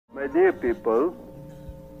dear people,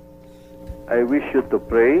 I wish you to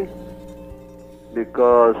pray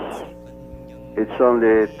because it's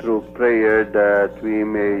only through prayer that we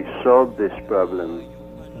may solve this problem.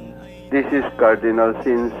 This is Cardinal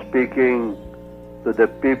Sin speaking to the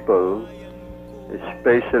people,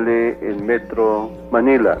 especially in Metro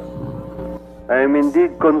Manila. I am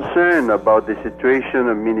indeed concerned about the situation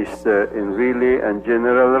of Minister Enrile and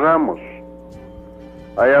General Ramos.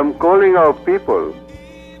 I am calling our people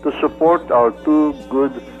to support our two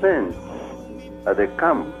good friends at the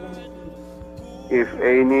camp. If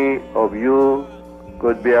any of you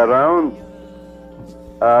could be around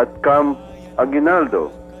at Camp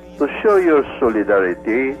Aguinaldo to show your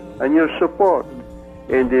solidarity and your support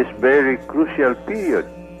in this very crucial period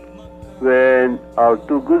when our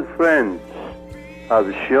two good friends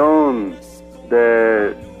have shown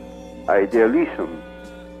their idealism.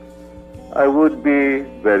 I would be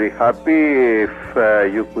very happy if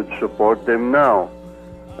you could support them now.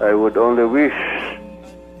 I would only wish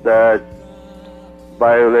that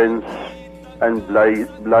violence and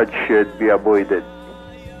bloodshed be avoided.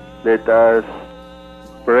 Let us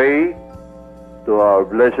pray to our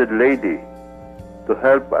Blessed Lady to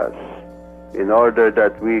help us in order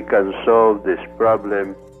that we can solve this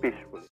problem